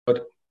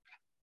Good.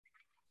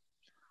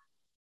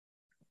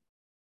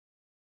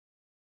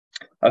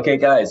 Okay,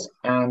 guys,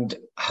 and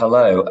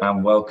hello,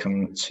 and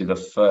welcome to the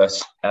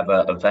first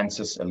ever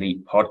Aventus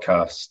Elite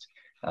podcast.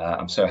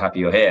 I'm so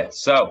happy you're here.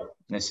 So,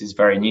 this is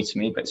very new to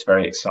me, but it's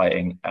very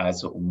exciting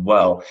as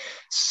well.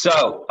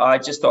 So, I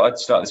just thought I'd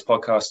start this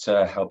podcast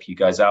to help you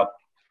guys out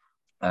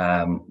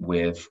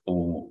with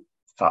all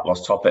fat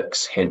loss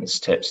topics, hints,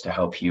 tips to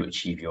help you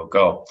achieve your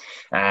goal.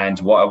 And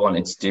what I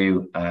wanted to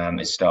do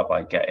is start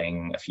by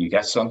getting a few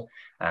guests on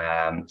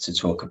to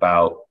talk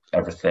about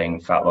everything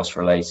fat loss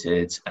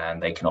related,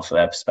 and they can offer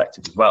their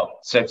perspective as well.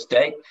 So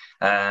today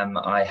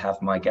I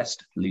have my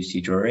guest,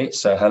 Lucy Drury.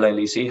 So hello,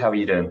 Lucy. How are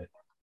you doing?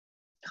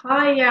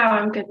 Hi, yeah,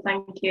 I'm good,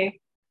 thank you.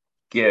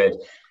 Good.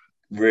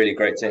 Really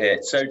great to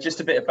hear. So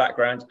just a bit of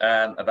background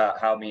about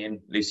how me and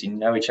Lucy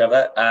know each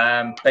other.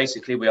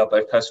 Basically, we are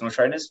both personal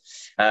trainers,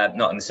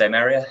 not in the same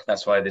area.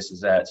 That's why this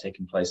is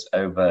taking place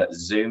over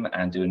Zoom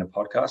and doing a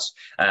podcast.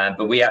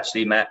 But we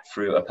actually met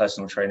through a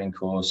personal training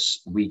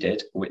course we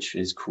did, which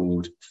is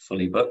called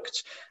Fully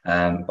Booked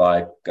by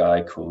a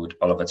guy called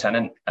Oliver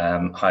Tennant.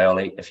 Hi,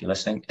 Ollie, if you're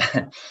listening.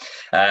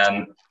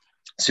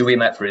 So we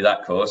met through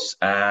that course.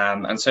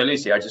 And so,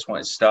 Lucy, I just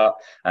wanted to start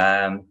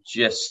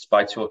just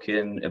by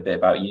talking a bit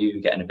about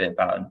you, getting a bit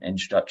about an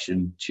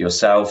introduction to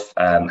yourself,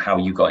 how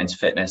you got into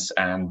fitness,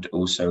 and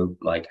also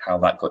like how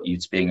that got you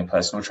to being a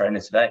personal trainer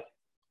today.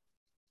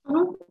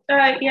 So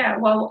I've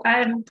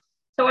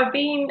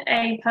been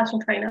a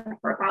personal trainer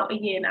for about a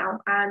year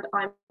now, and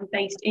I'm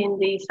based in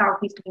the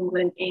southeast of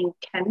England in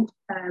Kent.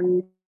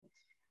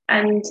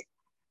 And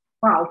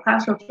wow,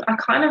 I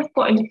kind of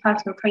got into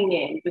personal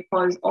training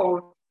because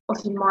of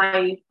obviously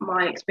my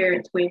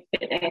experience with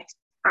fitness,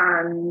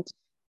 and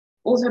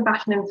also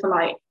battling for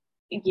like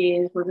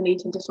years with an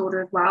eating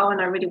disorder as well,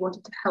 and I really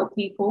wanted to help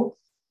people.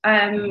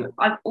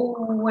 I've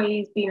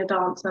always been a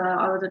dancer.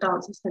 I was a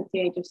dancer since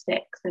the age of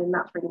 6, and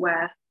that's really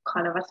where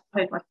kind of I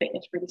suppose my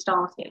fitness really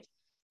started.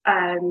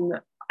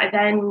 I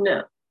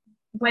then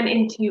went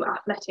into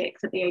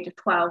athletics at the age of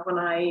 12 when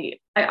I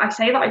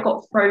say that I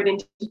got thrown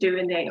into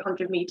doing the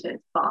 800 meters,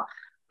 but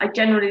I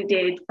generally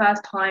did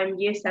first time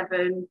year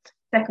 7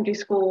 secondary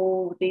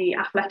school, the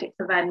athletics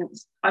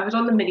events. I was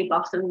on the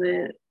minibus, and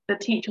the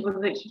teacher was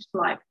literally just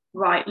like,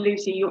 right,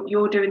 Lucy,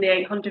 you're doing the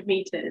 800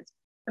 meters.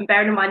 And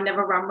bearing in mind,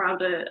 never ran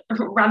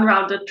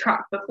around a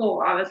track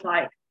before, I was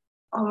like,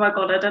 oh my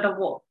god, I don't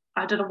know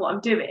what I'm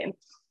doing.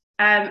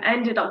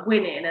 Ended up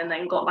winning, and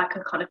then got like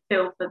a kind of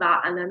feel for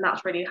that, and then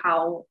that's really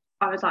how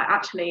I was like,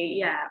 actually,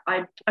 yeah,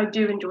 I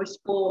do enjoy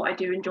sport, I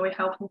do enjoy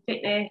health and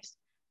fitness.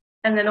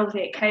 And then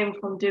obviously it came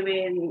from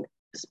doing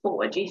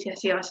sport at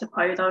GCSE, I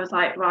suppose. I was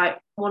like, right,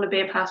 I want to be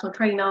a personal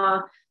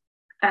trainer.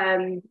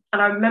 And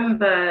I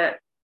remember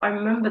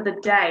the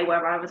day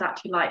where I was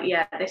actually like,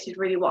 yeah, this is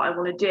really what I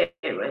want to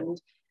do.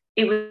 And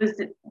it was,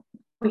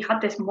 we had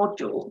this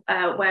module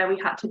where we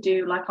had to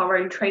do like our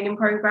own training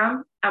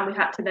program, and we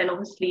had to then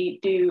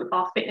obviously do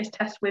our fitness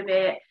test with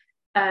it.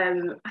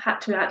 Had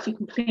to actually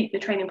complete the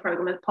training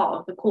program as part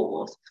of the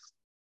course.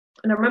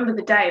 And I remember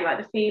the day, like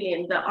the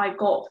feeling that I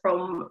got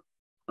from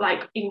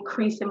like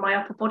increasing my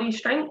upper body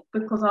strength,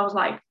 because I was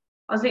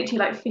literally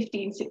like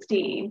 15,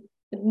 16,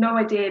 had no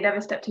idea,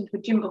 never stepped into a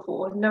gym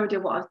before, had no idea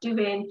what I was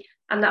doing.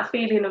 And that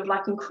feeling of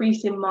like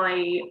increasing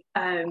my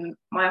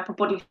my upper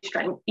body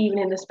strength, even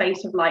in the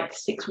space of like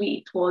 6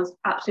 weeks, was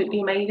absolutely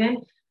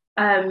amazing.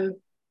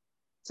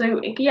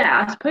 So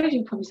yeah, I suppose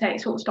you'd probably say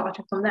it sort of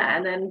started from there,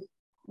 and then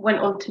went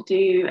on to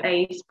do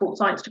a sports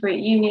science degree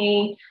at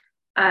uni.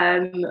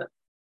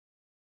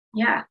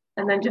 Yeah,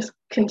 and then just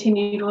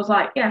continued, was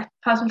like, yeah,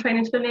 personal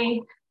training's for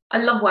me. I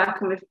love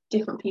working with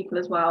different people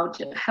as well,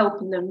 just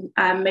helping them,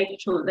 making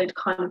sure that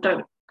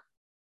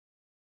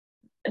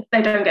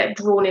they don't get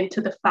drawn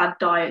into the fad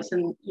diets,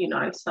 and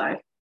so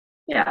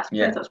yeah, I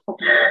suppose that's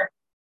probably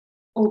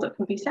all that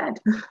can be said.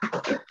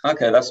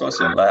 Okay, that's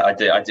awesome. Like, I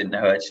didn't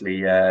know actually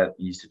you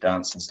used to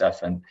dance and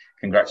stuff, and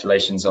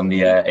congratulations on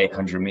the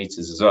 800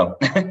 meters as well.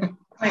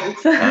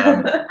 Thanks.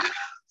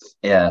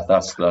 Yeah,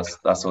 that's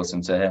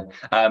awesome to hear.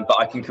 But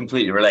I can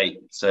completely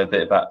relate. So a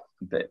bit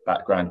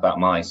background about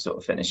my sort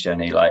of fitness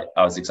journey. Like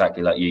I was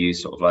exactly like you,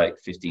 sort of like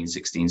 15,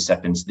 16,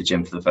 step into the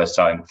gym for the first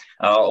time.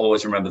 I'll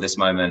always remember this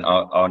moment.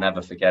 I'll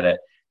never forget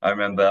it. I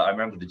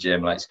remember the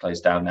gym, like it's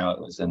closed down now.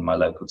 It was in my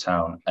local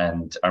town,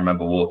 and I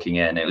remember walking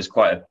in. It was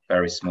quite a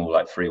very small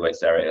like free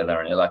weights area. There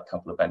only like a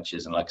couple of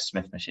benches and like a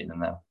Smith machine in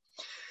there.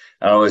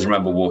 And I always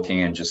remember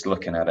walking in, just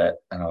looking at it,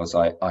 and I was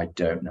like, I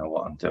don't know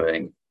what I'm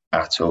doing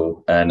at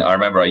all. And I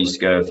remember I used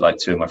to go with like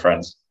 2 of my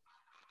friends,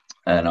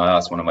 and I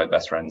asked one of my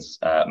best friends,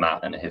 Matt,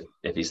 and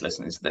if he's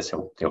listening to this,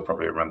 he'll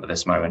probably remember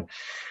this moment.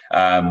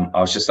 I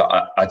was just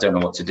like, I don't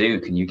know what to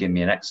do. Can you give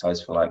me an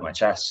exercise for like my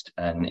chest?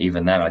 And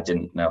even then, I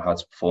didn't know how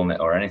to perform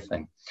it or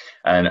anything.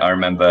 And I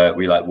remember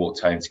we like walked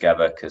home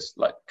together because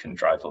like couldn't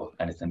drive or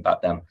anything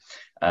back then.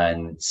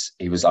 And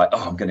he was like,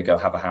 oh, I'm going to go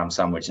have a ham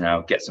sandwich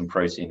now, get some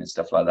protein and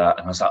stuff like that.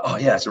 And I was like, oh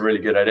yeah, it's a really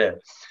good idea.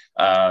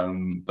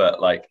 But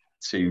like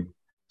to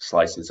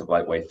slices of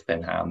like wafer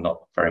thin ham,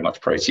 not very much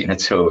protein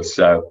at all.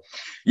 So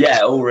yeah,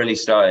 it all really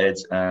started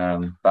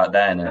back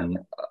then. And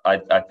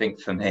I think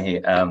for me,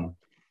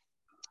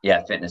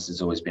 yeah, fitness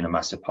has always been a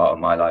massive part of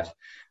my life.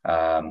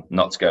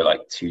 Not to go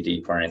like too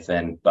deep or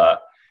anything,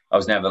 but I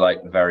was never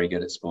like very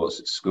good at sports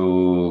at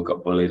school,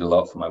 got bullied a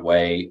lot for my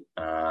weight,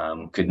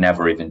 could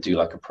never even do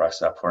like a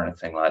press up or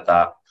anything like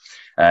that.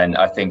 And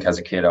I think as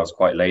a kid, I was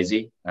quite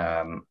lazy,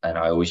 and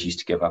I always used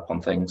to give up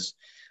on things.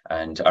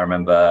 And I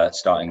remember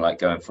starting like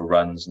going for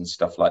runs and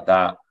stuff like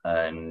that,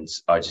 and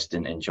I just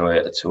didn't enjoy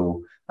it at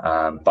all.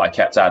 But I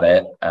kept at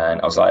it,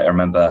 and I was like, I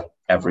remember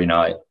every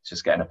night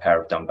just getting a pair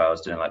of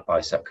dumbbells, doing like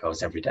bicep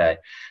curls every day,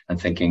 and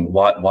thinking,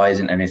 why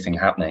isn't anything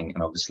happening?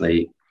 And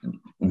obviously,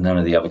 none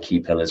of the other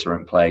key pillars are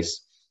in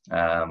place,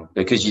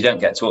 because you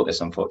don't get taught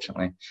this,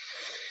 unfortunately.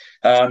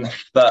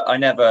 But I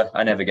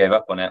never gave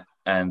up on it,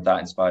 and that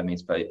inspired me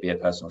to be a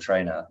personal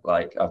trainer.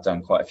 Like, I've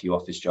done quite a few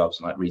office jobs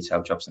and like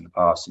retail jobs in the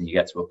past, and you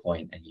get to a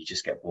point and you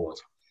just get bored,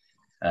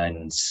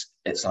 and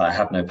it's like, I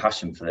have no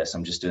passion for this.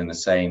 I'm just doing the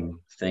same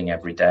thing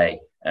every day.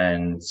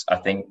 And I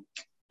think,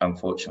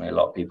 unfortunately, a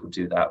lot of people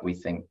do that. We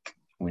think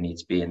we need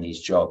to be in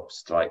these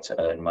jobs to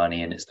earn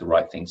money, and it's the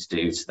right thing to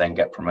do to then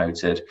get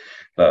promoted,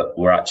 but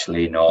we're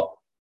actually not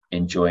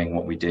enjoying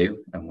what we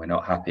do, and we're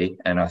not happy.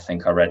 And I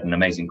think I read an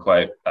amazing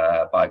quote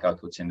by a guy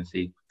called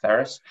Timothy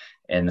Ferriss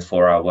in the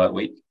 4 Hour Work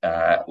Week,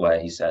 where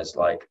he says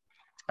like,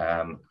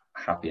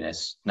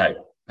 happiness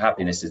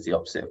is the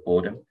opposite of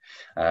boredom,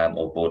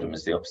 or boredom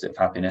is the opposite of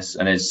happiness.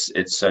 And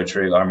it's so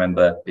true. I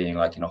remember being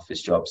like in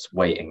office jobs,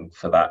 waiting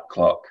for that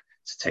clock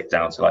to tick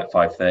down to like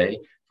 5:30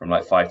 from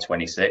like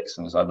 5:26,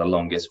 and it was like the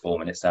longest 4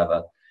 minutes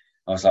ever.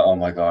 I was like, oh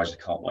my gosh,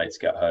 I can't wait to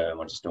get home.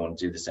 I just don't want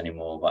to do this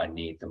anymore, but I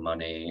need the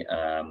money.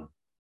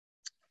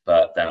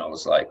 But then I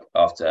was like,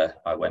 after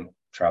I went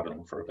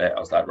traveling for a bit, I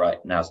was like,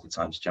 right, now's the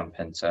time to jump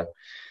into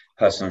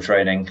personal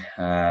training.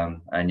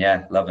 And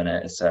yeah, loving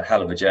it. It's a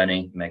hell of a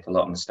journey. You make a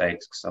lot of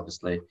mistakes because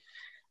obviously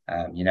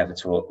you never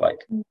taught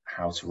like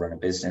how to run a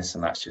business,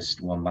 and that's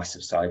just one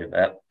massive side of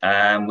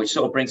it. Which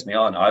sort of brings me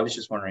on. I was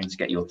just wondering to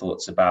get your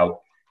thoughts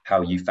about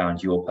how you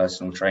found your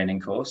personal training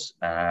course,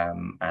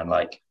 and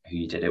like who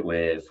you did it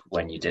with,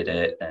 when you did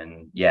it,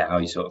 and yeah, how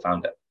you sort of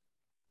found it.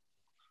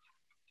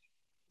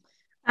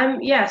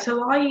 Yeah,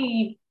 so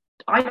I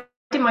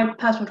did my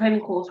personal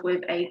training course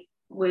with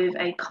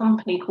a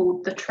company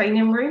called the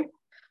Training Room.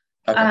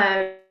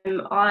 Okay.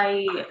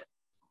 I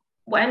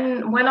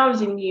when I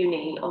was in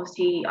uni,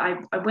 obviously I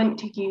went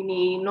to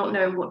uni not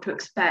knowing what to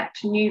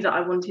expect, knew that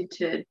I wanted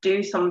to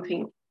do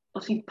something.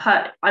 Obviously,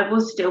 I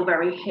was still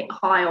very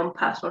high on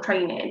personal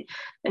training,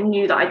 and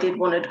knew that I did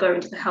want to go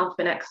into the health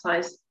and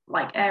exercise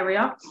like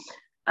area.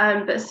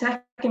 But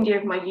second year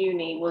of my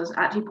uni was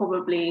actually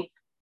probably,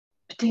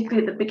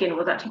 particularly at the beginning,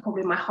 was actually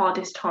probably my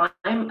hardest time,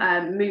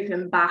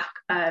 moving back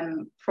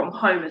from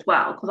home as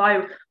well, because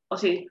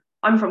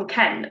I'm from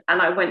Kent and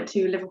I went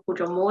to Liverpool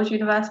John Moores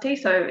University,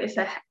 so it's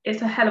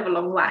a hell of a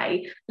long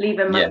way,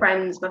 leaving my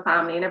friends, my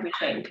family, and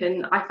everything.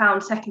 And I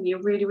found second year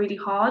really, really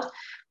hard,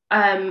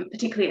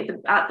 particularly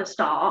at the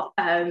start.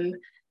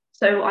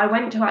 So I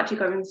went to actually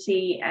go and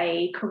see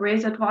a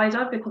careers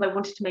advisor, because I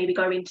wanted to maybe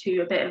go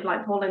into a bit of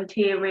like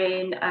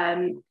volunteering,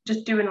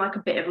 just doing like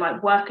a bit of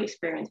like work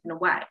experience in a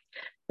way,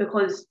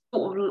 because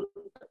sort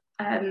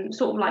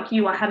of like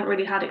you, I hadn't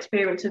really had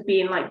experience of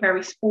being like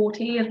very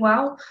sporty as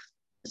well.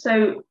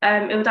 So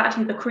it was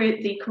actually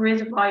the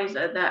careers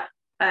advisor that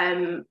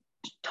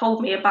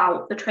told me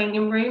about the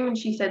Training Room, and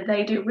she said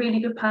they do really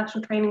good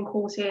personal training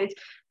courses.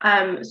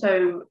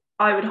 So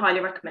I would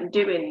highly recommend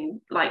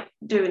doing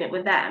it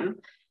with them.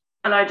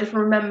 And I just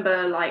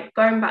remember like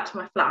going back to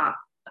my flat,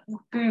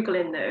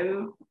 Googling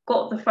them,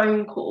 got the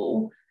phone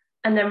call,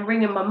 and then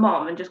ringing my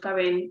mom and just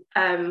going,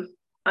 I'm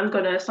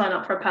going to sign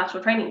up for a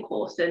personal training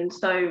course. And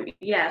so,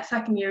 yeah,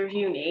 second year of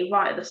uni,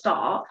 right at the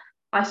start,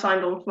 I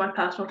signed on for my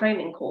personal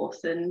training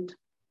course, and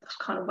that's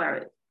kind of where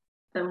it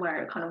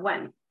kind of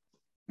went.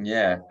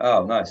 Yeah.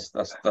 Oh, nice.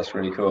 That's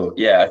really cool.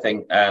 Yeah, I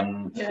think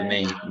for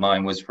me,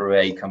 mine was for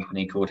a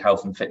company called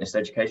Health and Fitness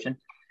Education.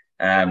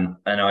 And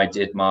I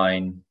did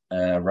mine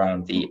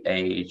around the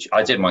age,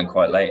 I did mine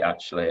quite late,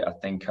 actually. I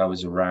think I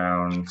was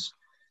around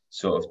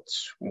sort of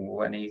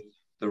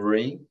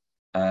 23.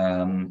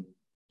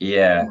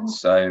 Yeah,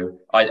 so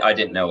I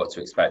didn't know what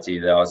to expect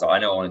either. I was like, I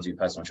know I want to do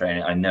personal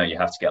training. I know you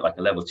have to get like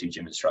a level 2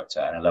 gym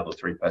instructor and a level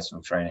 3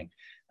 personal training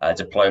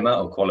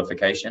diploma or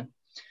qualification.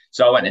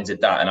 So I went and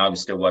did that, and I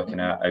was still working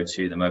at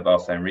O2, the mobile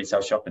phone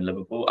retail shop in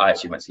Liverpool. I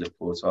actually went to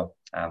Liverpool as well,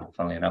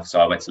 funnily enough. So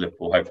I went to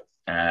Liverpool,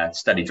 to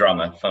study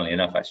drama, funnily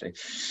enough, actually.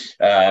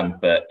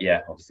 But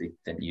yeah, obviously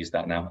didn't use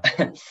that now.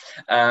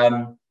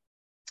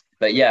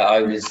 But yeah,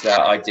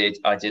 I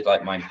did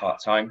like mine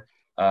part-time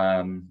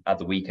at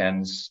the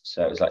weekends.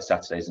 So it was like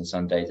Saturdays and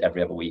Sundays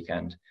every other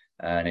weekend.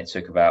 And it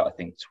took about, I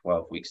think,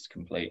 12 weeks to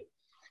complete.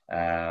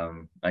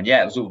 And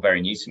yeah, it was all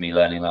very new to me,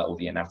 learning like all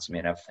the anatomy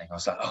and everything. I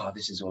was like, oh,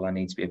 this is all I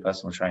need to be a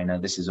personal trainer.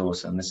 This is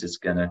awesome. This is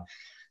gonna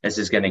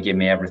give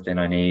me everything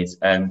I need.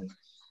 And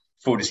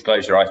full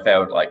disclosure, I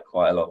failed like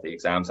quite a lot of the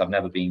exams. I've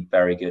never been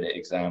very good at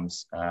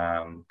exams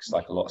because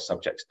like a lot of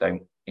subjects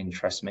don't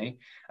interest me.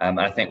 And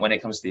I think when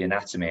it comes to the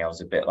anatomy, I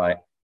was a bit like,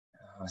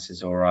 oh, this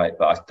is all right,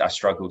 but I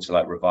struggled to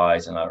like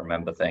revise and like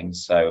remember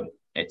things. So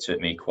it took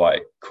me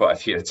quite a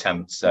few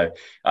attempts. So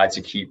I had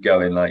to keep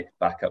going like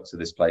back up to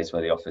this place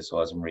where the office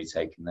was and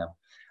retaking them.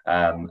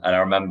 And I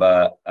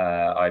remember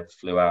I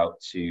flew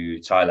out to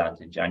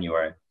Thailand in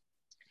January,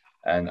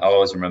 and I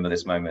always remember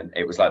this moment.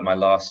 It was like my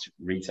last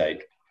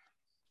retake,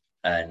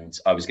 and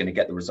I was going to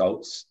get the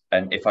results.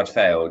 And if I'd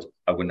failed,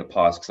 I wouldn't have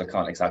passed because I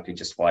can't exactly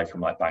just fly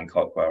from like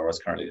Bangkok, where I was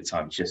currently at the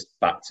time, just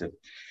back to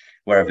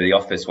wherever the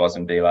office was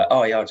and be like,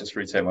 oh yeah, I'll just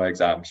retake my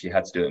exam. She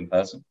had to do it in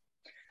person.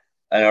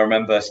 And I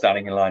remember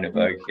standing in line at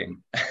Burger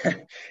King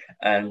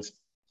and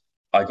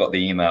I got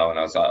the email and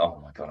I was like,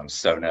 oh my God, I'm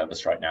so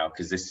nervous right now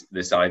because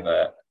this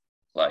either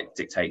like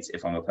dictates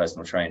if I'm a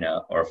personal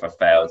trainer or if I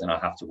failed and I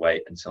have to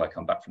wait until I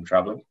come back from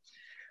traveling.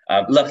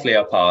 Luckily,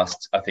 I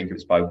passed. I think it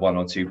was by 1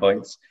 or 2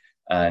 points.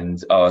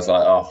 And I was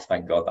like, oh,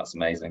 thank God, that's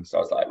amazing. So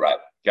I was like, right,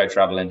 go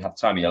traveling, have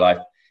the time of your life,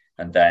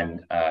 and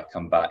then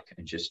come back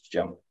and just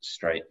jump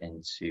straight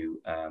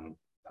into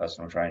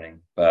personal training.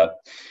 But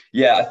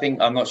yeah, I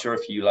think I'm not sure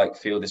if you like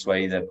feel this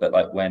way either, but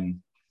like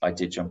when I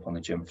did jump on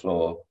the gym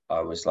floor,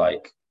 I was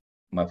like,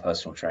 my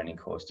personal training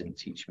course didn't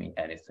teach me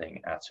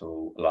anything at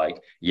all. Like,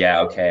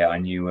 yeah, okay, I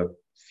knew a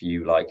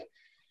few like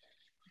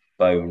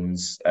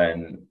bones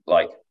and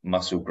like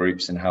muscle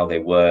groups and how they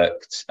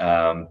worked.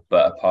 But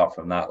apart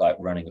from that, like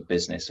running a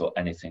business or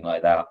anything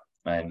like that.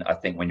 And I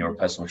think when you're a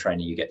personal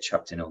trainer, you get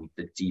chucked in on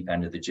the deep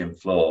end of the gym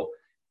floor.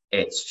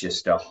 It's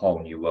just a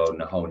whole new world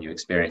and a whole new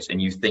experience. And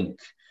you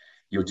think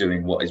you're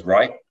doing what is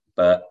right.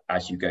 But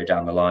as you go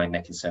down the line,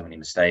 making so many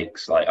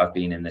mistakes, like I've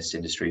been in this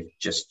industry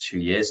just 2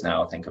 years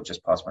now. I think I've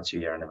just passed my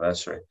 2-year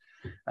anniversary.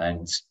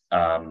 And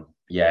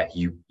yeah,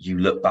 you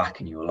look back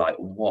and you're like,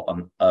 what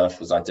on earth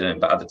was I doing?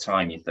 But at the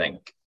time you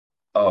think,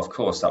 oh, of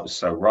course, that was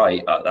so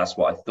right. That's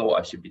what I thought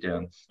I should be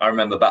doing. I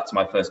remember back to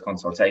my first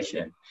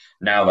consultation,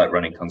 now like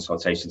running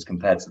consultations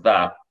compared to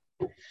that.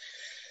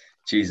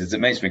 Jesus,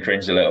 it makes me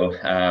cringe a little.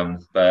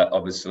 But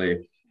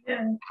obviously,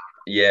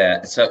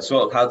 yeah. So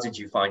sort of how did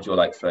you find your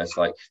like first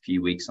like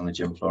few weeks on the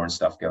gym floor and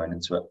stuff going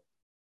into it?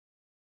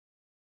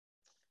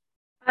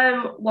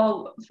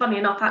 Well, funny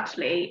enough,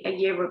 actually, a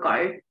year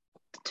ago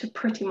to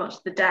pretty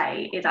much the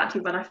day is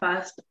actually when I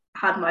first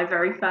had my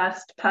very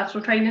first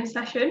personal training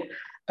session.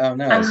 Oh,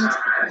 nice.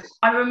 And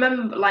I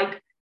remember,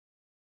 like,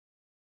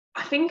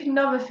 I think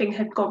another thing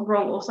had gone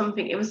wrong or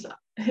something. It was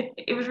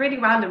really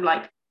random.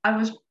 Like, I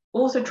was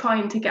also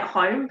trying to get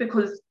home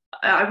because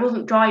I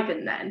wasn't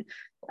driving then,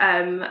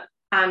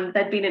 and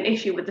there'd been an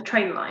issue with the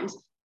train lines.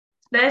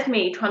 There's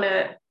me trying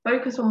to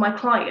focus on my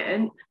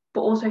client,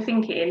 but also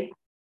thinking,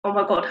 oh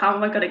my God, how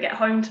am I going to get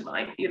home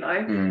tonight? You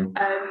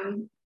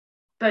know.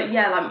 But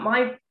yeah,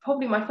 like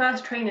probably my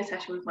first training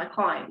session with my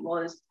client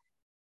was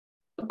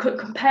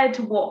compared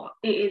to what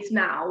it is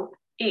now.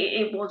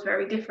 It was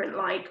very different.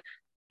 Like,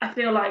 I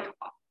feel like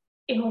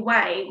in a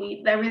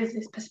way there is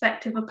this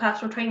perspective of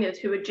personal trainers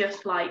who are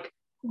just like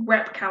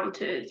rep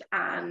counters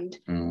and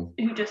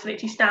who just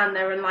literally stand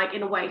there and like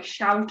in a way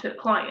shout at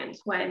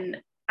clients when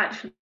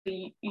actually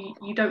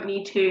you don't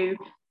need to.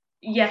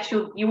 Yes,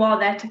 you are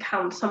there to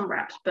count some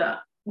reps, but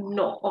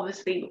not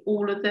obviously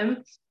all of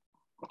them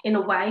in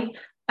a way.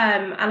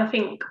 And I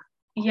think,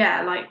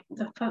 yeah, like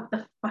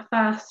my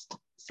first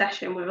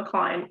session with a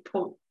client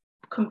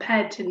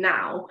compared to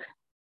now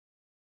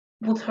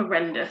was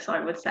horrendous. I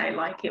would say,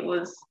 like it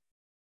was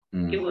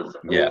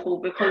awful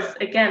because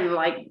again,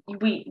 like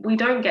we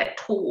don't get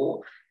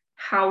taught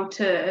how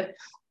to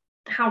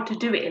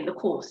do it in the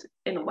course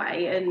in a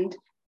way, and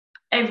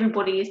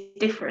everybody is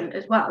different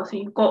as well. So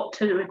you've got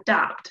to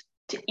adapt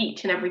to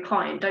each and every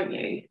client, don't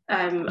you?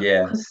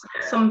 Because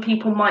some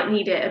people might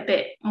need it a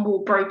bit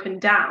more broken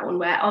down,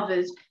 where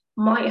others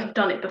might have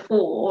done it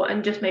before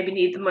and just maybe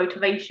need the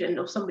motivation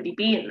of somebody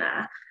being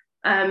there.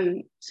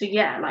 So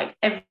yeah, like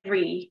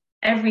every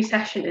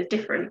session is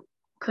different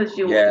because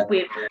you're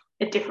with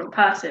a different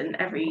person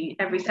every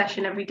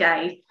session, every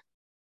day,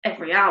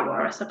 every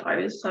hour, I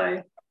suppose.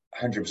 So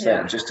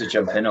 100%. Just to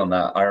jump in on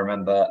that, I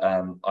remember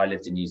I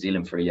lived in New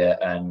Zealand for a year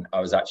and I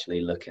was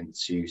actually looking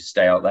to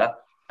stay out there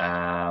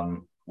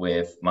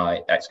with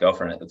my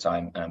ex-girlfriend at the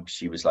time.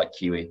 She was like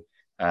Kiwi,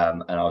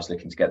 and I was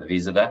looking to get the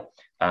visa there.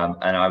 And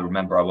I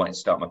remember I wanted to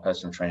start my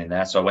personal training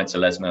there. So I went to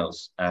Les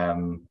Mills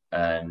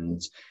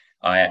and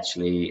I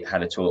actually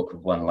had a talk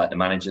with one of like the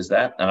managers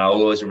there. And I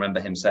always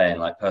remember him saying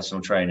like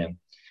personal training,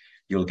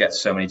 you'll get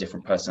so many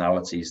different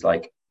personalities.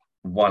 Like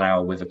 1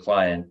 hour with a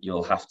client,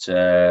 you'll have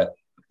to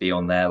be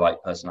on their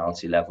like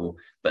personality level,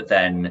 but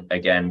then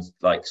again,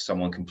 like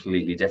someone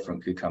completely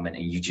different could come in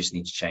and you just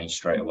need to change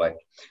straight away.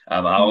 I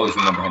always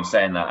remember him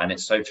saying that, and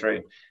it's so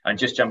true. And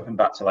just jumping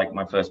back to like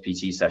my first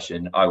PT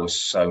session, I was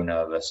so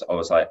nervous. I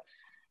was like,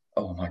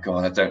 oh my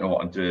God, I don't know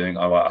what I'm doing.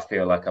 I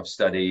feel like I've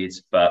studied,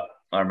 but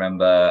I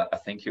remember, I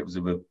think it was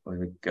with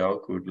a girl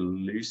called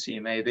Lucy,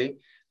 maybe.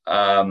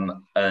 And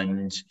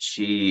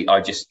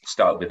I just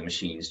started with the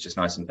machines, just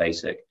nice and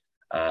basic.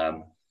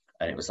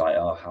 And it was like,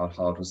 oh, how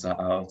hard was that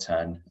out of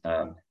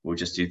 10? We'll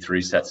just do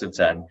 3 sets of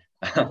 10.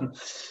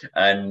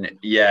 And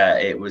yeah,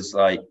 it was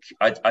like,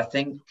 I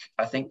think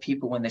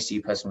people, when they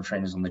see personal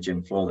trainers on the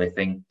gym floor, they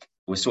think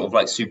we're sort of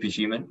like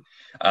superhuman,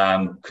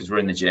 because we're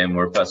in the gym,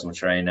 we're a personal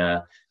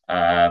trainer,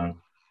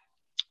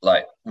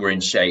 like we're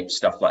in shape,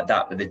 stuff like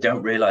that, but they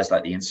don't realize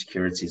like the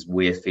insecurities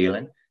we're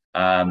feeling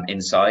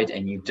inside,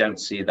 and you don't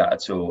see that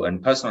at all.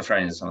 And personal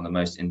trainers are some of the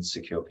most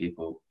insecure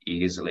people,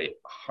 easily,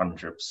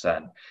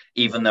 100%.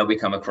 Even though we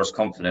come across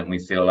confident, we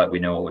feel like we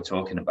know what we're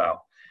talking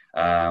about.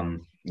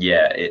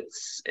 Yeah,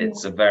 it's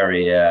a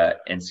very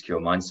insecure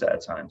mindset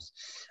at times.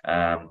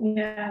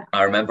 Yeah,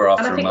 I remember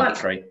after I a think month like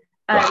trade.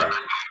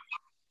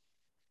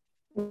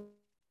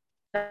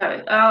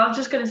 I was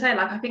just going to say,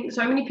 like, I think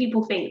so many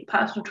people think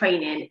personal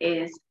training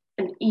is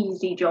an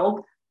easy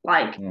job.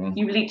 Like,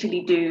 you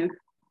literally do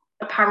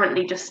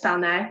apparently just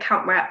stand there,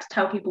 count reps,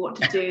 tell people what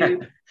to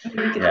do,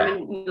 maybe give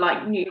them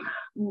like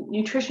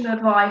nutrition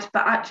advice,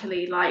 but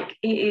actually, like,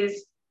 it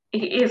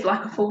is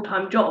like a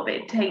full-time job.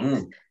 It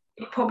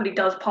probably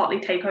does partly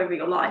take over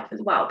your life as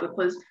well,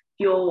 because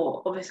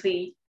you're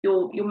obviously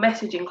you're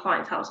messaging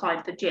clients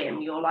outside the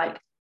gym, you're like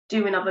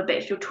doing other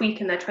bits, you're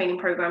tweaking their training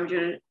programs,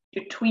 you're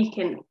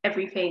tweaking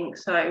everything.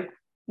 So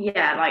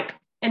yeah, like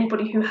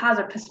anybody who has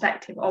a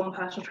perspective on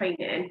personal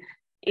training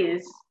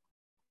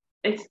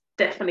it's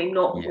definitely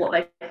not what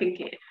they think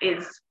it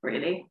is,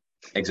 really.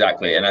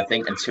 Exactly. And I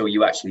think until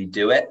you actually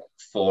do it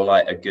for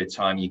like a good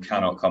time, you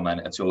cannot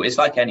comment at all. It's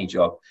like any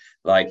job.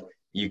 Like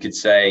you could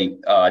say,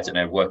 oh, I don't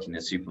know, working in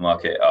the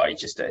supermarket, oh, you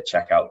just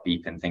check out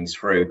beeping things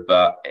through,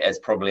 but it's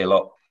probably a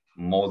lot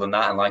more than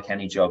that, and like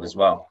any job as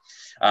well.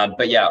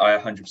 But yeah, I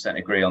 100%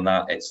 agree on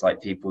that. It's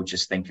like people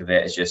just think of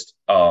it as just,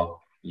 oh,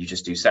 you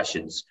just do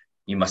sessions,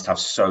 you must have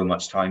so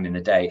much time in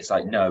a day. It's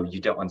like, no, you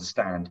don't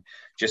understand.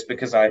 Just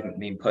because I haven't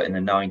been put in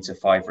a 9 to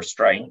 5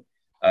 restraint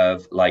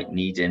of like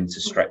needing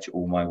to stretch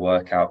all my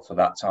work out for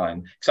that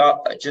time.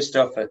 So just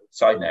off a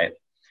side note,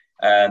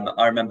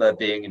 I remember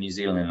being in New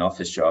Zealand in an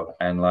office job,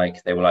 and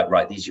like they were like,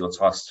 right, these are your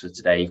tasks for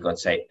today. You've got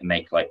to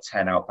make like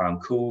 10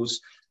 outbound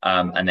calls,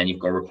 and then you've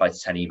got to reply to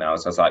 10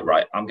 emails. I was like,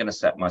 right, I'm going to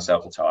set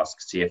myself a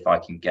task, see if I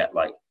can get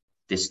like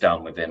this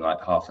done within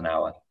like half an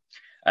hour.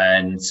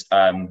 And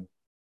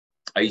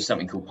I use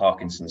something called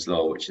Parkinson's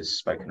law, which is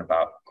spoken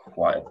about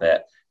quite a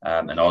bit,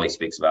 and Ollie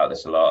speaks about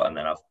this a lot. And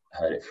then I've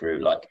heard it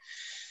through like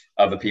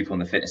other people in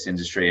the fitness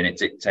industry, and it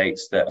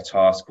dictates that a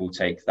task will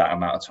take that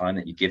amount of time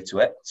that you give to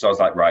it. So I was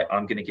like, right,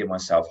 I'm going to give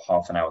myself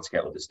half an hour to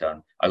get all this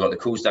done. I got the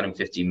calls done in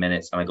 15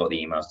 minutes and I got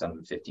the emails done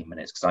in 15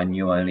 minutes because I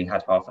knew I only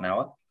had half an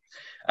hour.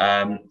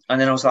 And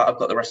then I was like, I've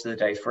got the rest of the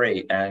day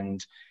free.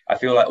 And I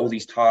feel like all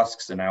these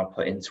tasks are now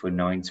put into a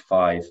 9 to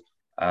 5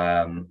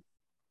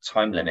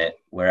 time limit,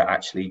 where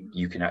actually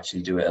you can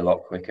actually do it a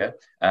lot quicker.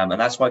 And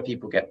that's why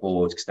people get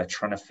bored, because they're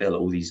trying to fill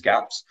all these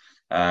gaps,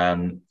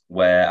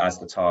 whereas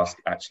the task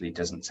actually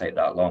doesn't take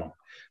that long.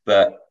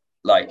 But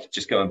like,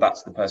 just going back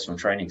to the personal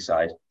training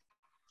side,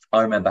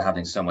 I remember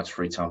having so much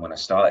free time when I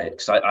started,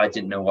 because I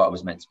didn't know what I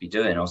was meant to be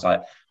doing. I was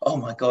like, oh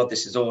my God,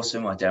 this is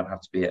awesome. I don't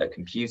have to be at a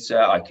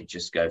computer. I could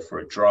just go for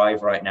a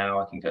drive right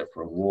now. I can go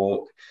for a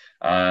walk.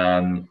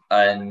 But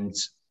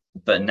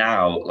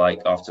now, like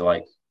after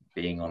like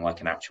being on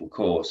like an actual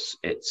course,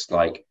 it's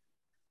like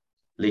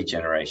lead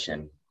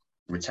generation,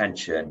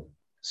 retention,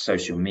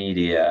 social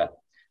media,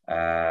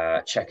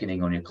 checking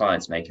in on your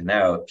clients, making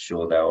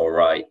sure they're all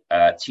right,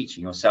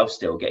 teaching yourself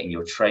still, getting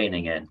your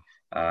training in,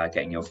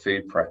 getting your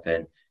food prep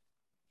in.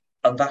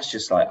 And that's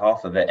just like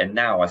half of it. And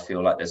now I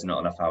feel like there's not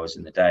enough hours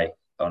in the day,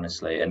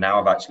 honestly. And now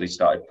I've actually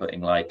started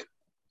putting like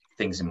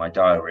things in my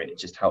diary. It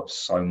just helps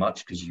so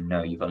much, because you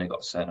know you've only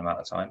got a certain amount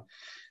of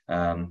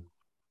time.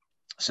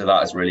 So that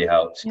has really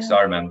helped, because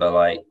I remember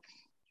like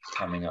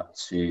coming up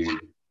to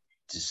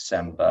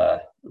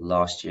December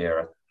last year,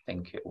 I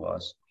think it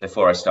was,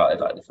 before I started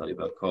like the fully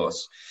booked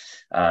course,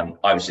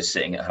 I was just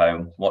sitting at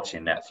home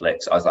watching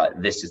Netflix. I was like,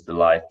 this is the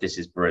life, this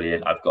is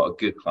brilliant, I've got a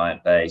good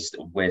client base,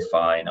 we're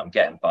fine, I'm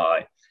getting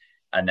by.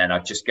 And then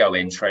I'd just go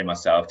in, train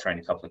myself, train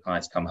a couple of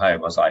clients, come home.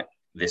 I was like,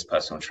 this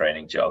personal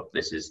training job,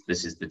 this is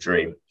the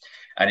dream.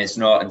 And it's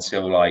not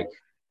until like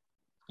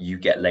you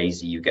get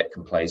lazy, you get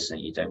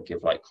complacent, you don't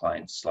give like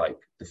clients like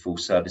the full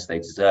service they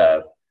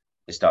deserve,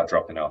 they start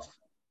dropping off.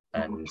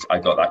 And I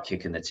got that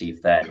kick in the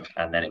teeth then.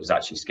 And then it was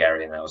actually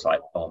scary. And I was like,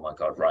 oh my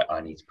God, right,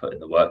 I need to put in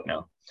the work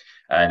now.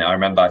 And I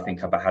remember, I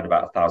think I had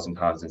about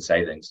 £1,000 in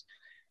savings.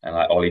 And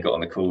like Ollie got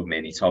on the call with me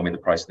and he told me the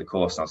price of the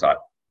course. And I was like,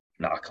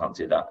 no, I can't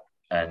do that.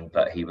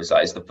 But he was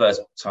like, it's the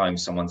first time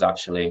someone's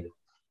actually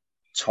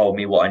told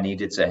me what I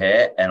needed to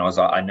hear. And I was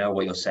like, I know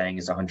what you're saying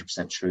is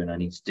 100% true and I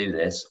need to do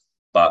this,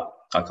 but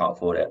I can't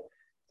afford it.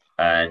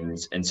 And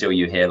until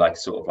you hear like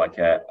sort of like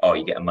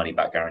you get a money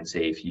back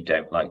guarantee if you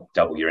don't like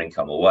double your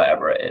income or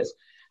whatever it is,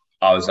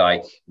 I was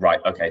like,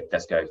 right, okay,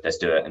 let's go, let's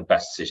do it. And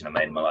best decision I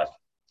made in my life.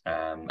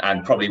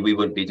 And probably we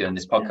wouldn't be doing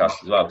this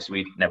podcast as well, because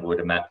we never would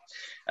have met.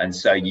 And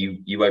so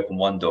you open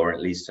one door and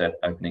it leads to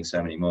opening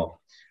so many more.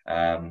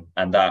 And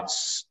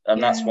that's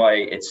why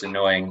it's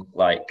annoying.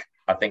 Like,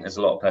 I think there's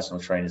a lot of personal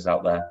trainers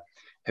out there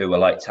who are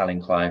like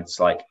telling clients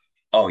like,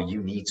 oh,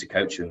 you need to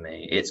coach with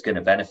me, it's going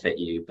to benefit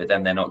you, but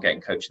then they're not getting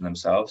coaching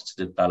themselves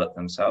to develop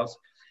themselves.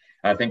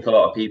 And I think a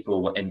lot of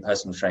people in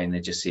personal training,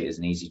 they just see it as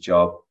an easy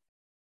job.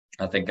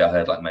 I think I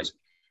heard like most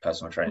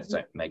personal trainers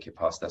don't make it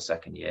past their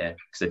second year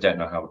because they don't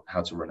know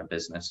how to run a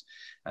business.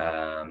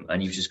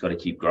 And you've just got to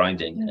keep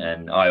grinding.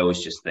 And I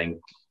always just think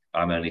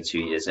I'm only 2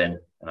 years in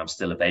and I'm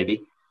still a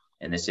baby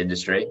in this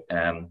industry.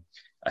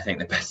 I think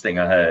the best thing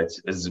I heard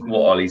is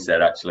what Ollie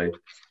said actually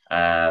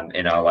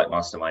in our like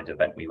mastermind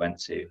event we went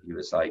to. He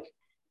was like,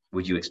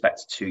 would you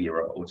expect a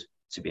 2-year-old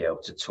to be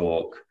able to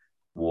talk,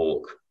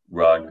 walk,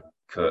 run,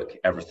 cook,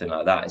 everything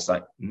like that? It's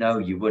like, no,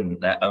 you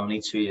wouldn't. They're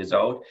only 2 years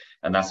old.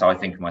 And that's how I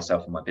think of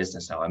myself in my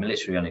business now. I'm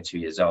literally only 2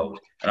 years old.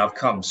 And I've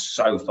come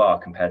so far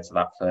compared to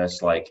that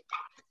first like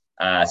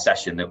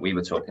session that we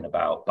were talking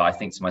about. But I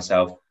think to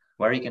myself,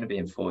 where are you going to be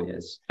in 4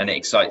 years? And it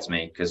excites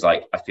me because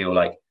like I feel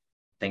like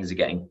things are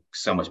getting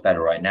so much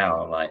better right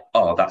now. I'm like,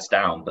 oh, that's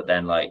down. But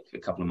then like a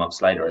couple of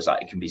months later, it's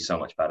like it can be so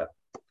much better.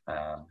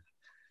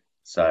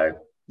 So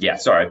yeah,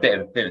 sorry, a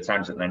bit of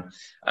tangent then.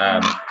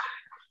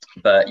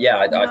 But yeah,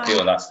 I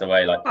feel that's the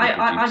way like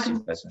people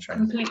do personal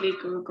training. Completely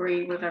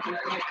agree with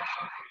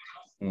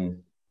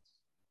everything.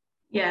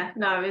 Yeah,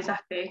 no,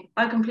 exactly.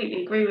 I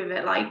completely agree with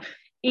it. Like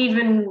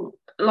even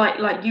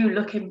like you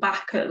looking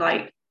back at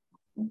like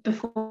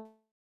before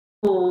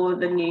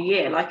the new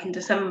year, like in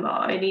December,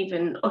 and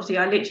even obviously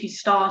I literally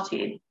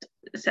started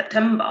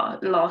September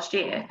last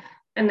year,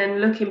 and then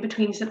looking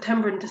between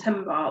September and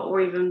December,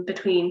 or even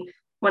between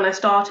when I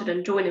started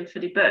and joining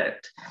Fully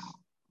Booked,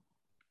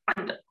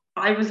 and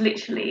I was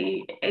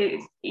literally,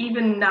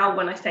 even now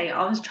when I say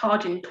I was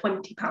charging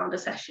 £20 a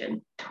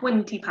session,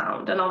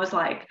 £20, and I was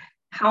like,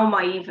 how am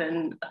I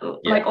even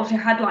like, obviously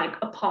I had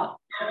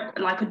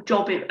like a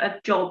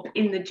job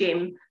in the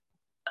gym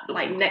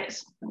like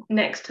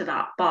next to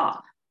that,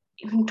 but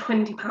even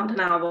 £20 an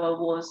hour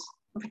was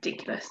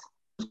ridiculous. It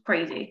was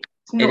crazy.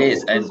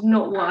 It was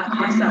not worth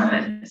my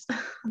service.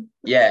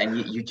 Yeah,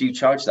 and you do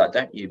charge that,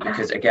 don't you?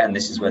 Because again,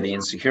 this is where the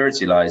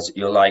insecurity lies.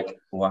 You're like,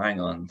 well,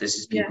 hang on, this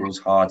is people's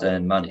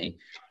hard-earned money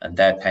and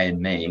they're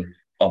paying me.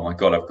 Oh my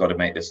God, I've got to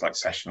make this like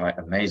session like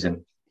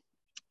amazing.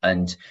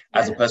 And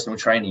as a personal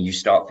trainer, you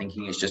start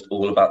thinking it's just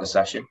all about the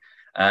session.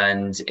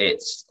 And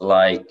it's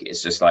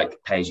just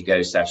like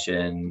pay-as-you-go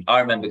session. I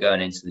remember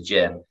going into the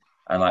gym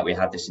and like we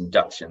had this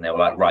induction. They were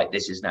like, right,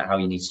 this is now how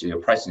you need to do your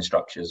pricing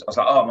structures. I was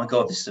like, oh my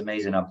God, this is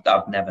amazing.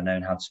 I've never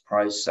known how to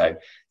price. So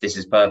this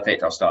is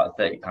perfect. I'll start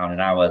at £30 an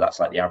hour. That's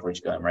like the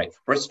average going rate for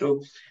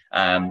Bristol.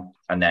 And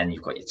then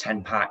you've got your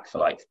 10 pack for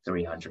like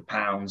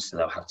 £300. So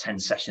they'll have 10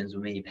 sessions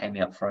with me. You pay me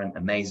up front.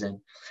 Amazing.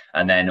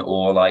 And then,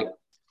 or like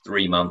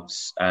 3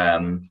 months.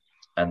 And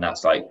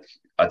that's like,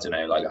 I don't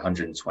know, like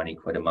 120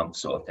 quid a month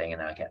sort of thing.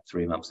 And I get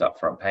 3 months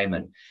upfront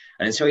payment.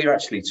 And until you're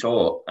actually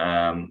taught,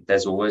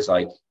 there's always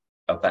like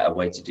a better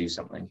way to do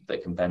something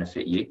that can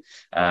benefit you.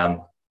 And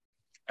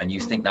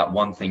you think that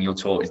one thing you're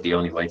taught is the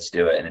only way to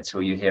do it. And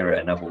until you hear it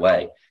another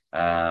way,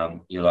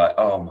 you're like,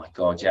 oh my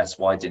God, yes,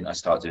 why didn't I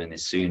start doing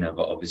this sooner?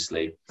 But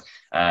obviously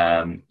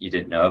you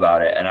didn't know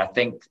about it. And I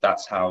think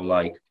that's how,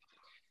 like,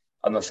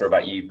 I'm not sure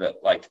about you, but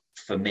like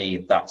for me,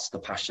 that's the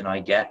passion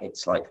I get.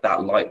 It's like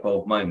that light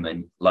bulb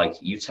moment. Like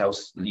you tell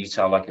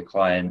like a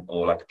client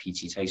or like a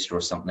PT taster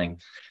or something,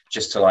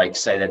 just to like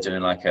say they're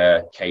doing like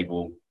a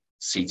cable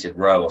seated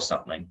row or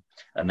something,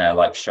 and their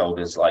like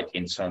shoulders like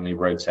internally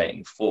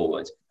rotating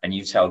forward, and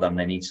you tell them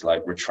they need to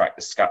like retract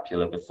the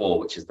scapula before,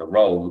 which is the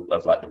role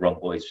of like the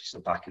rhomboids, which is the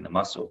back in the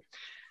muscle.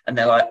 And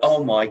they're like,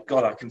 oh my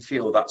God, I can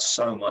feel that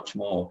so much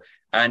more.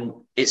 And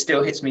it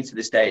still hits me to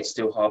this day. It's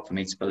still hard for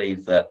me to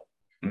believe that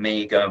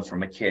me going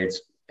from a kid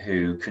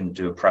who couldn't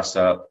do a press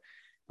up,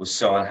 was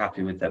so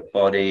unhappy with their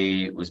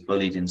body, was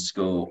bullied in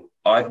school,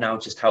 I've now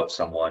just helped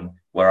someone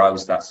where I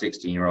was that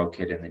 16-year-old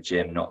kid in the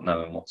gym not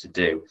knowing what to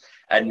do.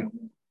 And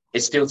it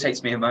still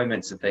takes me a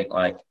moment to think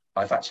like,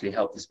 I've actually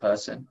helped this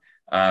person.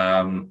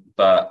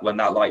 But when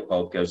that light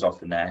bulb goes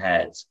off in their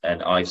heads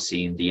and I've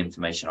seen the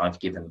information I've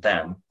given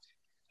them,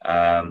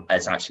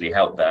 it's actually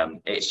helped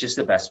them, it's just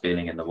the best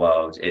feeling in the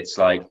world. It's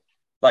like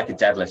a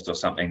deadlift or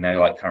something. They're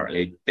like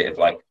currently a bit of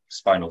like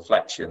spinal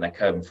flexion, they're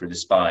curving through the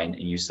spine,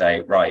 and you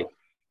say, right,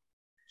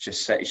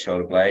 just set your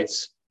shoulder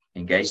blades,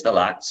 engage the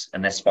lats,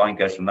 and their spine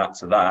goes from that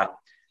to that,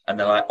 and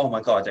they're like, oh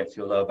my God, I don't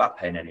feel lower back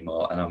pain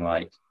anymore. And I'm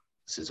like,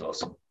 this is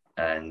awesome.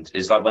 And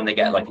it's like when they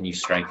get like a new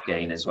strength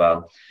gain as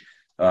well.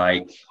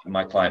 Like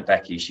my client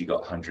Becky, she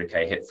got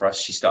 100k hip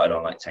thrust. She started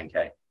on like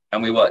 10k,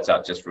 and we worked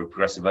up just for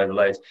progressive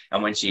overload.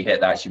 And when she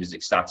hit that, she was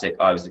ecstatic.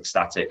 I was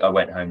ecstatic. I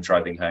went home,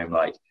 driving home,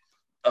 like,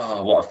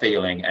 oh, what a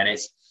feeling. And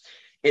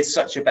it's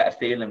such a better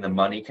feeling than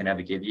money can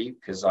ever give you,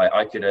 because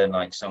I could earn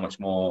like so much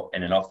more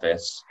in an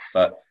office,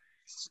 but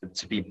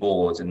to be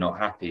bored and not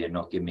happy and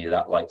not give me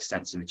that like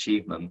sense of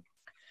achievement,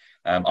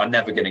 I'm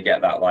never going to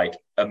get that like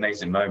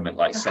amazing moment,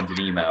 like send an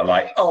email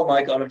like, oh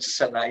my God, I've just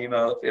sent that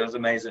email, it feels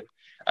amazing.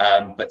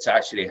 But to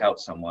actually help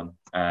someone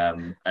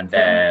and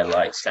they're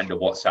like send a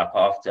WhatsApp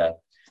after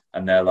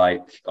and they're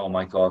like, oh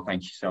my God,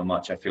 thank you so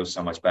much, I feel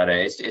so much better.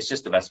 It's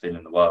just the best feeling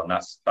in the world.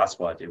 And that's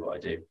why I do what I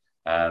do.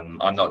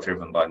 I'm not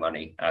driven by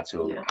money at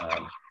all. Yeah.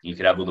 You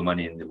could have all the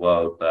money in the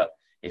world, but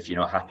if you're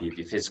not happy with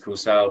your physical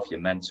self, your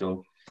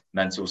mental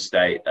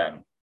state,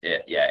 then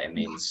it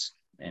means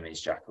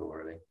jack all,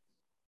 really.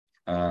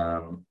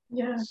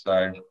 Yeah.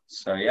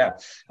 So yeah.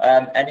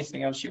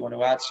 Anything else you want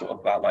to add, sort of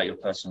about like your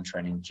personal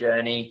training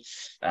journey?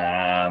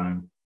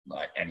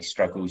 Like any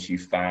struggles you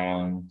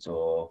found,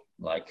 or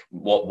like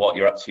what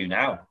you're up to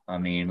now? I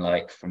mean,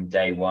 like from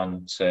day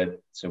one to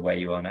where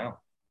you are now.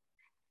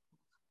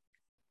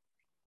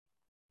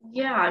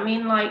 Yeah, I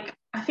mean, like,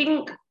 I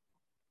think,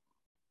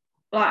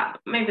 like,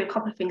 maybe a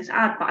couple of things to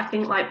add, but I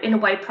think, like, in a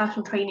way,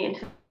 personal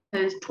training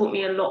has taught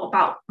me a lot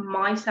about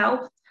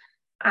myself,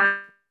 and,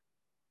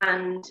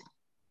 and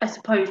I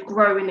suppose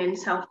growing in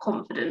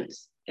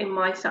self-confidence in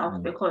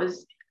myself,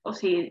 because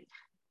obviously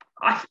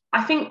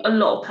I think a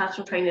lot of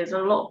personal trainers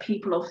and a lot of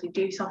people obviously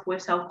do suffer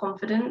with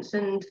self-confidence,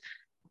 and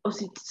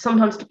obviously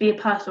sometimes to be a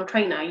personal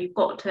trainer you've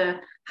got to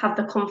have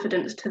the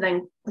confidence to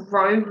then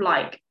grow,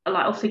 like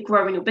obviously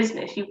grow in your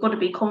business. You've got to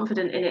be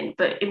confident in it,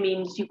 but it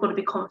means you've got to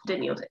be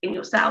confident in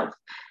yourself.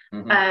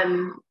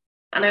 And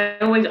I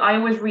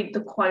always read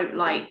the quote,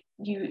 like,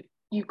 you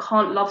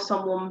can't love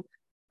someone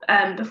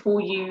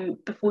before you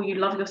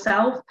love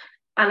yourself.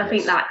 And I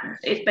think that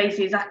it's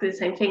basically exactly the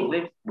same thing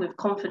with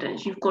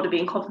confidence. You've got to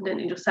be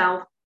confident in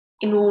yourself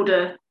in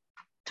order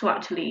to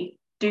actually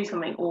do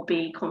something or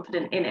be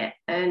confident in it.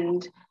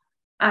 And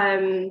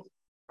I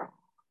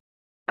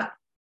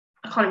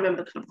can't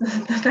remember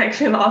the next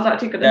thing that I was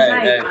actually going to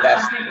say. No,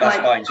 that's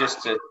fine.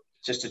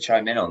 Just to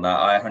chime in on that,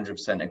 I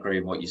 100% agree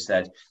with what you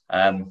said.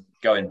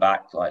 Going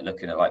back, like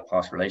looking at like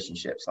past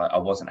relationships, like I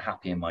wasn't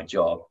happy in my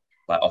job,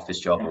 like office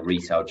job or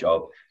retail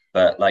job,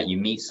 but like you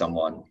meet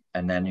someone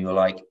and then you're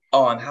like,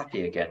 oh, I'm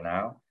happy again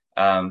now.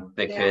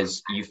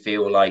 Because you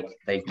feel like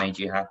they've made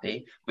you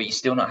happy, but you're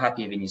still not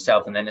happy within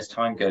yourself. And then as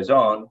time goes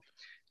on,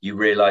 you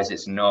realize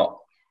it's not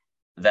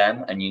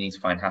them and you need to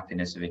find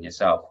happiness within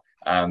yourself.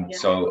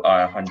 So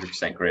I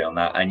 100% agree on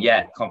that. And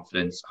yeah,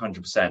 confidence,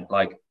 100%.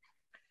 Like,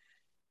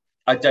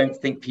 I don't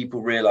think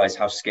people realize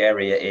how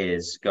scary it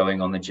is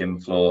going on the gym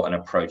floor and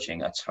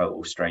approaching a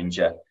total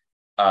stranger.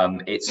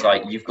 It's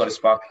like you've got to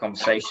spark a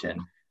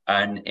conversation,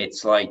 and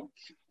it's like,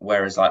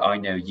 whereas like I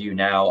know you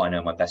now, I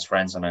know my best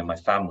friends, I know my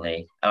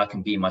family, and I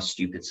can be my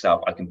stupid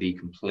self. I can be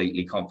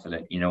completely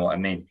confident. You know what I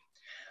mean?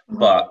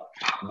 But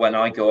when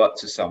I go up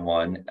to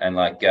someone and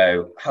like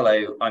go,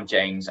 hello, I'm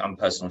James, I'm a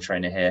personal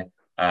trainer here.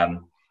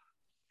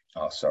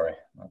 Oh, sorry,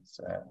 no,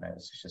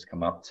 it's just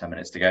come up 10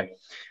 minutes to go.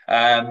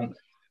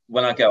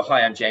 When I go,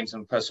 hi, I'm James,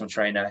 I'm a personal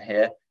trainer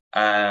here.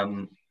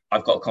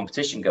 I've got a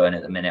competition going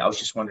at the minute. I was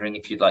just wondering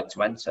if you'd like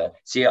to enter.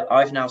 See,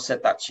 I've now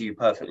said that to you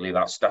perfectly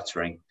without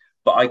stuttering,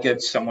 but I go to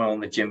someone on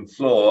the gym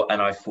floor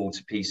and I fall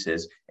to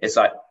pieces. It's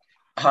like,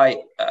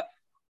 hi,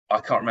 I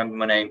can't remember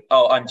my name.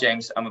 Oh, I'm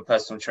James. I'm a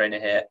personal trainer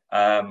here.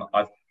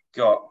 I've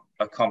got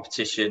a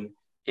competition.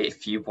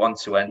 If you want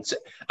to enter,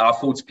 I'll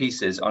fall to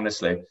pieces,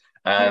 honestly.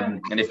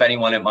 And if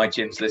anyone at my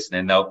gym's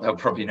listening, they'll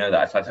probably know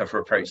that if I've ever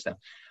approached them.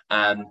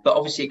 But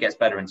obviously it gets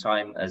better in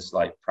time, as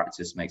like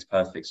practice makes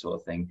perfect sort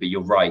of thing. But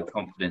you're right,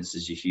 confidence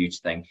is a huge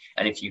thing.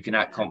 And if you can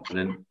act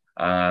confident,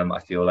 I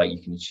feel like you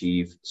can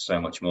achieve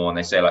so much more. And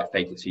they say like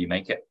fake it till you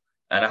make it.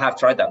 And I have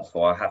tried that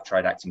before. I have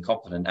tried acting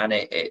confident, and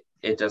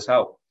it does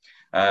help.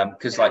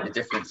 Because like the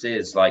difference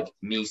is like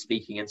me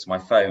speaking into my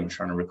phone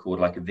trying to record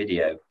like a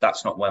video,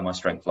 that's not where my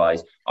strength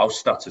lies. I'll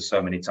stutter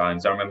so many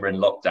times. I remember in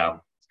lockdown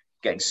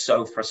getting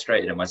so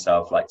frustrated at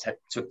myself, like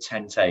took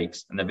 10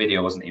 takes and the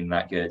video wasn't even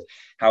that good.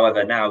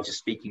 However, now just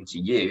speaking to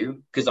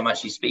you, because I'm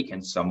actually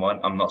speaking to someone,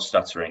 I'm not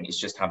stuttering. It's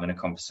just having a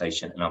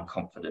conversation and I'm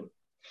confident.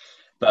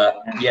 But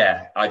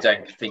yeah, I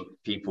don't think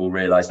people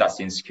realize that's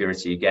the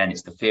insecurity. Again,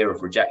 it's the fear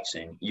of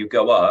rejection. You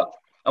go up,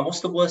 and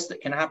what's the worst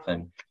that can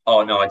happen?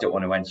 Oh, no, I don't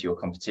want to enter your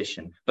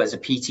competition. But as a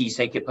PT,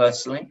 take it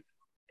personally.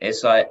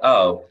 It's like,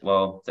 oh,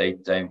 well, they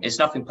don't. It's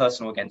nothing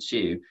personal against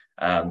you.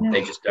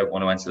 They just don't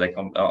want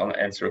to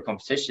enter a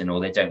competition,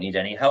 or they don't need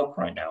any help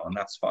right now, and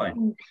that's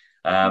fine.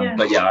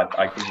 But yeah,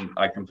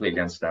 I completely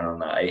understand on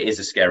that. It is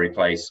a scary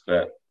place,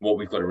 but what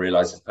we've got to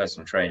realize as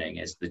personal training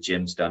is the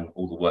gym's done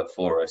all the work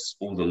for us.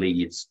 All the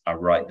leads are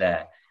right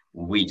there.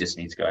 We just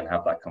need to go and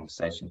have that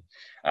conversation.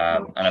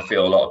 And I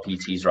feel a lot of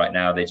PTs right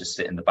now, they just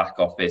sit in the back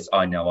office.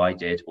 I know I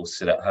did, or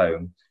sit at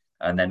home,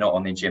 and they're not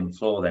on the gym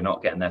floor. They're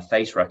not getting their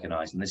face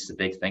recognized. And this is a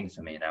big thing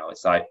for me now.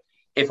 It's like,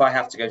 if I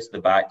have to go to the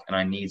back and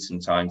I need some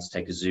time to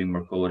take a Zoom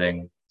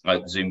recording,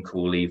 like Zoom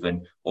call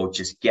even, or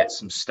just get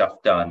some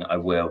stuff done, I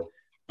will.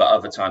 But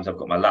other times I've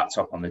got my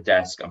laptop on the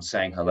desk, I'm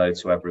saying hello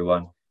to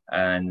everyone.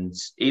 And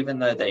even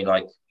though they're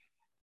not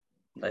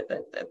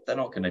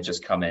going to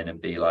just come in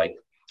and be like,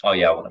 oh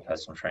yeah, I want a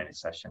personal training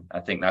session. I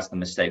think that's the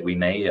mistake we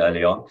made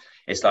early on.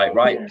 It's like,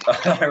 right,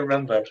 I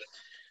remember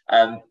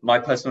my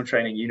personal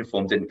training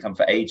uniform didn't come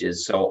for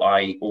ages. So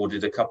I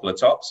ordered a couple of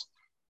tops,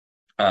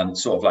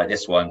 sort of like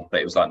this one, but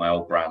it was like my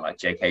old brand, like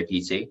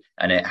JKPT,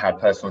 and it had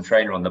personal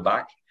trainer on the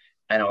back.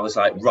 And I was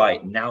like,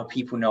 right, now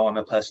people know I'm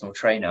a personal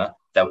trainer.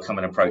 They'll come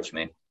and approach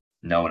me.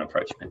 No one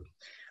approached me.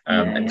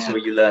 Until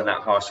you learn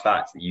that harsh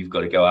fact that you've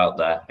got to go out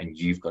there and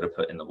you've got to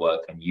put in the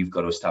work and you've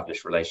got to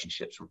establish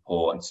relationships,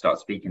 rapport, and start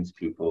speaking to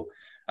people.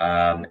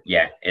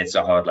 It's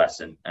a hard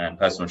lesson. And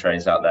personal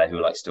trainers out there who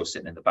are like still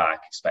sitting in the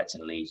back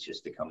expecting leads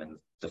just to come in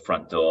the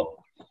front door.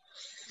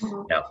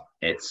 No,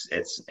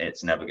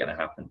 it's never going to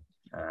happen.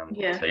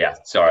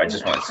 Sorry, I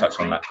just wanted to touch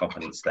on that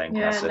confidence thing.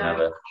 That's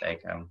another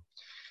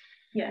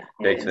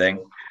big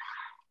thing.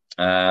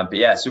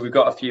 So we've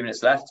got a few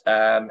minutes left.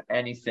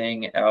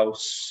 Anything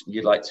else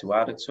you'd like to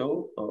add at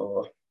all?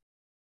 Or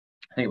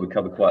I think we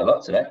covered quite a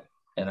lot today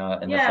in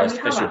the first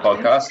official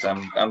podcast.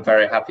 I'm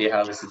very happy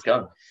how this has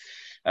gone.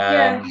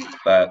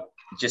 But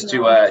just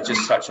to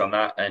touch on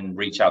that and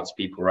reach out to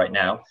people right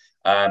now.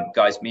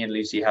 Guys, me and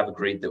Lucy have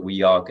agreed that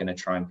we are going to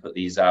try and put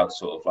these out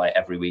sort of like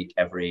every week,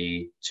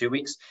 every 2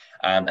 weeks.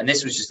 And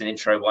this was just an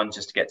intro one,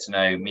 just to get to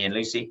know me and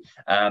Lucy.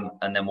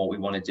 And then what we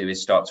want to do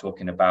is start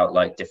talking about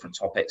like different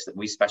topics that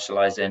we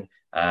specialize in,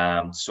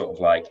 sort of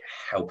like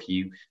help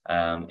you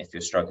if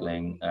you're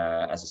struggling,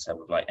 as I said,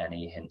 with like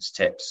any hints,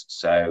 tips.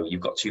 So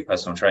you've got 2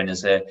 personal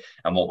trainers here.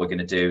 And what we're going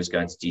to do is go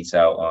into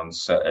detail on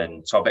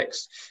certain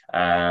topics.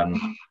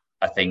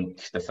 I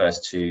think the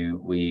first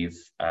 2 we've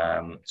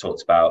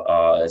talked about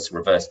are as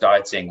reverse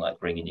dieting, like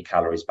bringing your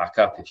calories back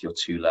up if you're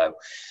too low,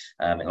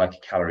 in like a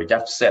calorie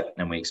deficit.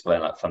 And we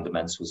explain like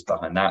fundamentals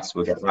behind that. So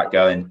we'll get that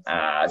going,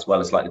 as well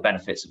as like the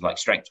benefits of like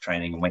strength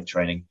training and weight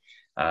training.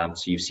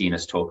 So you've seen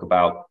us talk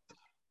about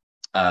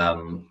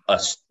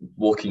us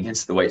walking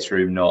into the weights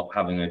room, not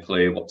having a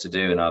clue what to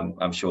do. And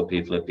I'm sure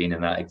people have been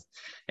in that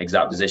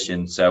exact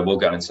position. So we'll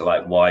go into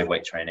like why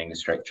weight training and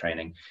strength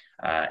training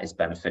is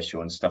beneficial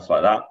and stuff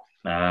like that.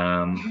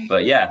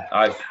 But yeah,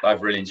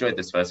 I've really enjoyed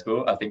this first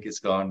call. I think it's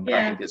gone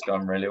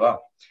really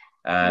well.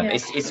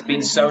 It's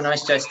been so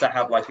nice just to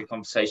have like a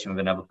conversation with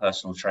another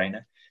personal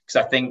trainer,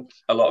 because I think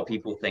a lot of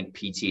people think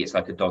PT is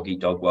like a dog eat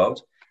dog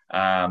world,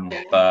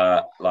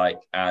 but like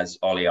as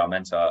Ollie, our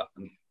mentor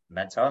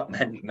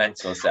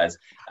says,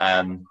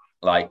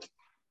 like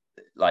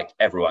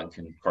everyone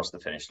can cross the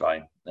finish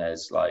line.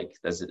 There's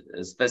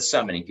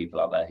so many people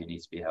out there who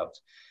need to be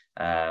helped.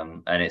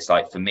 And it's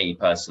like, for me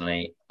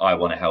personally, I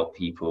want to help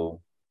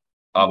people.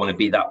 I want to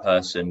be that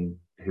person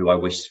who I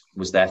wish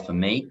was there for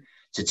me,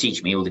 to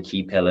teach me all the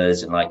key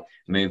pillars and like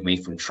move me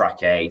from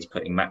track A to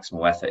putting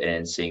maximal effort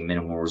in, seeing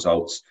minimal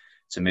results,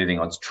 to moving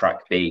on to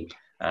track B,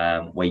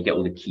 where you get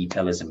all the key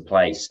pillars in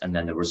place and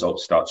then the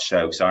results start to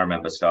show. So I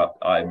remember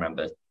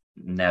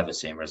never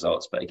seeing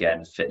results, but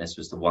again, fitness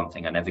was the one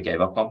thing I never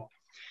gave up on.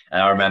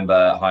 And I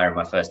remember hiring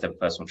my first ever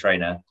personal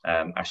trainer,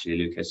 Ashley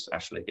Lucas.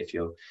 Ashley, if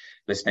you're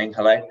listening,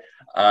 hello.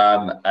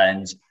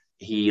 And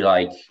he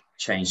like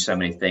changed so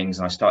many things,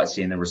 and I started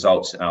seeing the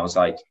results, and I was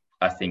like,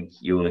 I think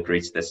you'll agree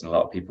to this, and a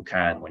lot of people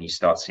can. When you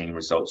start seeing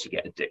results, you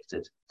get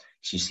addicted.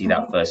 So you see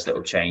that first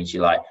little change,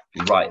 you're like,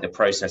 right, the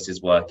process is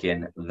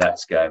working,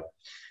 let's go.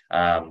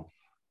 And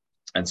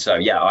so,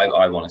 yeah,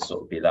 I want to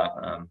sort of be that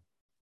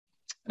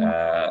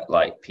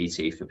like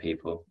PT for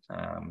people,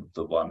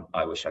 the one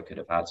I wish I could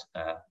have had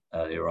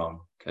earlier on,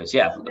 because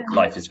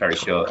life is very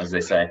short, as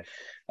they say.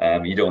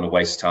 You don't want to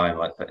waste time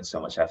like putting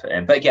so much effort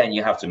in, but again,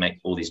 you have to make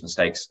all these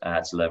mistakes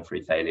to learn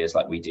through failures,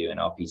 like we do in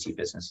our PT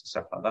business and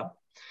stuff like that.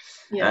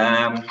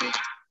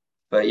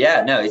 But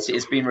yeah, no,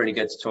 it's been really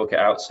good to talk it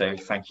out, so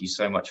thank you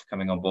so much for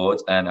coming on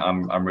board, and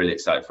I'm really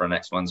excited for our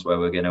next ones, where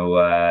we're going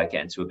to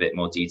get into a bit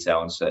more detail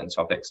on certain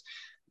topics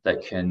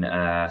that can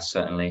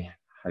certainly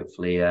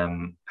hopefully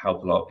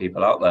help a lot of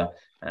people out there,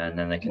 and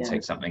then they can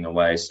take something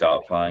away,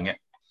 start applying it.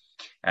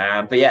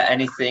 But yeah,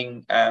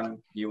 anything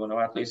you want to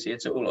add, Lucy,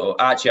 at all? Or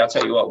actually, I'll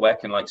tell you what, where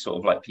can like sort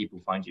of like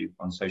people find you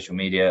on social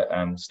media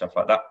and stuff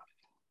like that?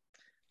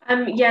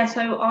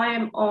 So I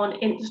am on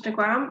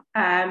Instagram.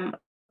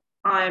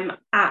 I'm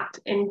at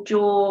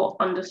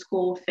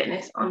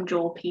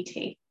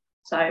endure_fitness_PT.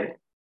 So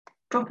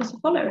drop us a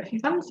follow if you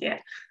fancy it.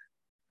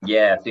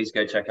 Yeah, please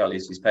go check out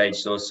Lucy's page.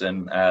 It's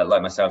awesome.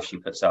 Like myself, she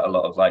puts out a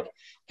lot of like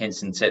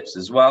hints and tips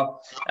as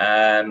well.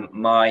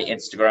 My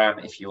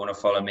Instagram, if you want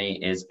to follow me,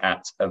 is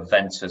at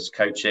Aventus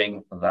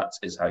Coaching. That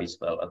is how you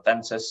spell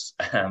Aventus.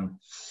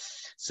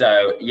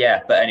 So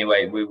yeah, but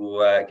anyway, we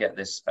will get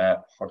this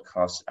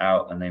podcast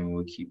out, and then we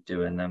will keep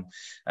doing them.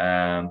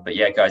 But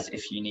yeah, guys,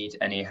 if you need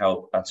any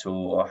help at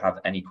all or have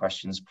any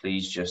questions,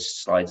 please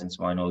just slide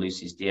into mine or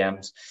Lucy's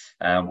DMs.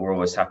 We're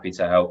always happy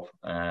to help,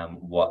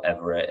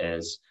 whatever it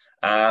is.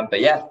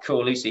 But yeah,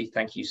 cool, Lucy,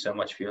 thank you so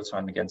much for your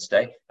time again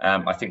today.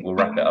 I think we'll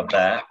wrap it up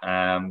there.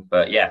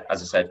 But yeah,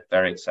 as I said,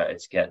 very excited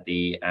to get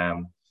the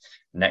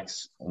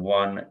next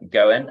one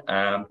going.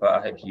 But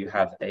I hope you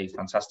have a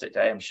fantastic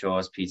day. I'm sure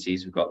as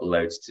PTs we've got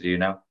loads to do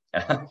now.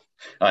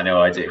 I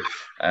know I do.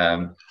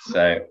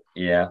 So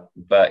yeah,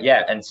 but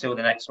yeah, until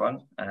the next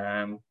one,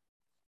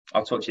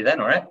 I'll talk to you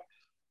then. All right,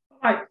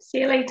 see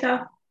you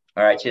later.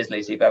 All right, cheers,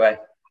 Lucy. Bye bye.